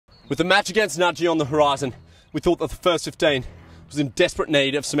With the match against Nudgee on the horizon, we thought that the first 15 was in desperate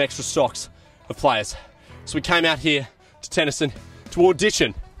need of some extra stocks of players. So we came out here to Tennyson to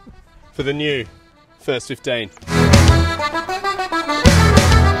audition for the new first 15.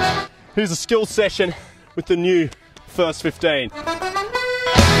 Here's a skill session with the new first 15. Do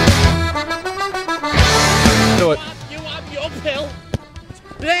it. You up your pill.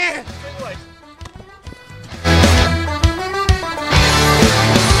 There.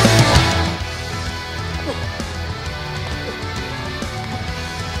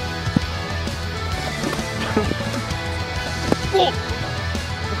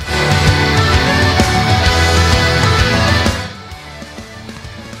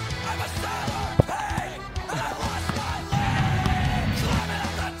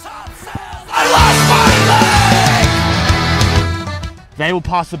 They will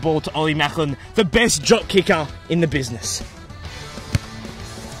pass the ball to Ollie Macklin, the best drop kicker in the business.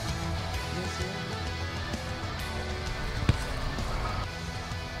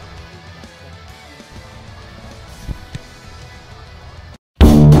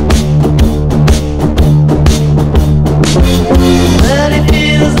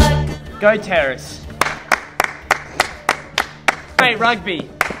 Go Terrace. Hey, rugby.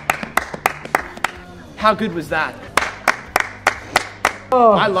 How good was that?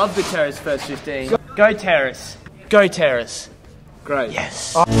 Oh. I love the Terrace first 15. Go Terrace. Go Terrace. Great.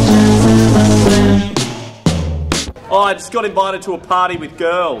 Yes. Oh, I just got invited to a party with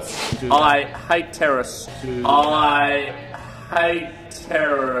girls. I hate Terrace. I hate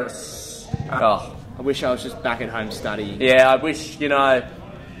Terrace. Oh, I wish I was just back at home studying. Yeah, I wish, you know,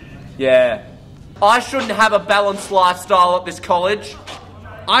 yeah. I shouldn't have a balanced lifestyle at this college.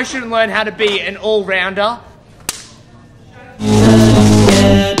 I shouldn't learn how to be an all-rounder.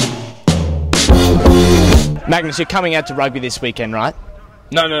 Magnus, you're coming out to rugby this weekend, right?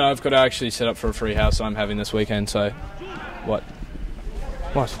 No, I've got to actually set up for a free house I'm having this weekend, so... What?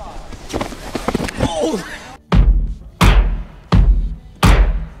 What? Oh!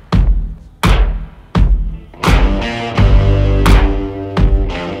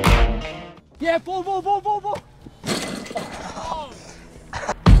 Yeah, ball!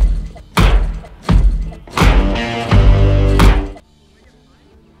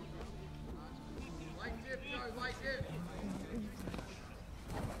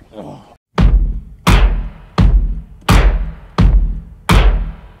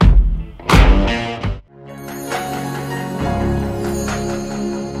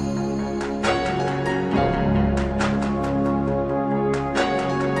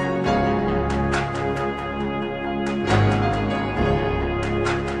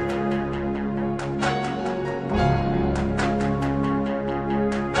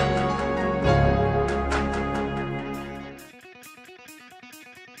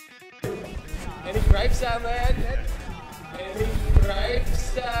 Any grapes down there? Any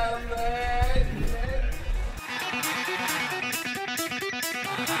grapes down there?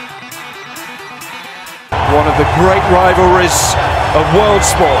 One of the great rivalries of world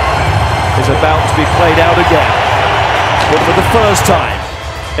sport is about to be played out again, but for the first time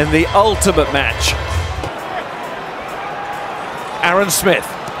in the ultimate match. Aaron Smith,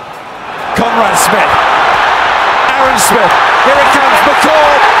 Conrad Smith, Aaron Smith, here it comes,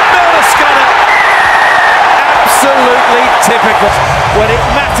 McCall, Milner Scudder. Absolutely typical when it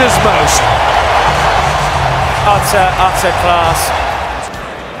matters most. Utter class.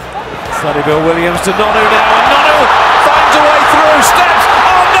 Sonny Bill Williams to Nonu now, and Nonu finds a way through, steps,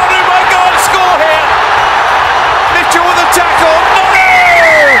 oh Nonu, my God, score here! Mitchell with a tackle,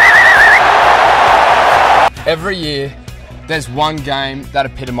 Nonu! Every year, there's one game that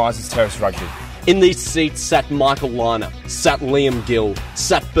epitomises Terrace Rugby. In these seats sat Michael Liner, sat Liam Gill,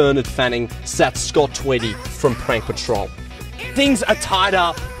 sat Bernard Fanning, sat Scott Tweedy from Prank Patrol. Things are tied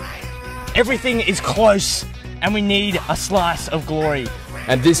up. Everything is close, and we need a slice of glory.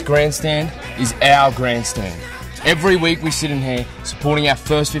 And this grandstand is our grandstand. Every week we sit in here supporting our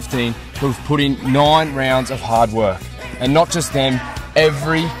first 15 who've put in 9 rounds of hard work. And not just them,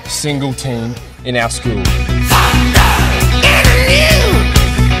 every single team in our school.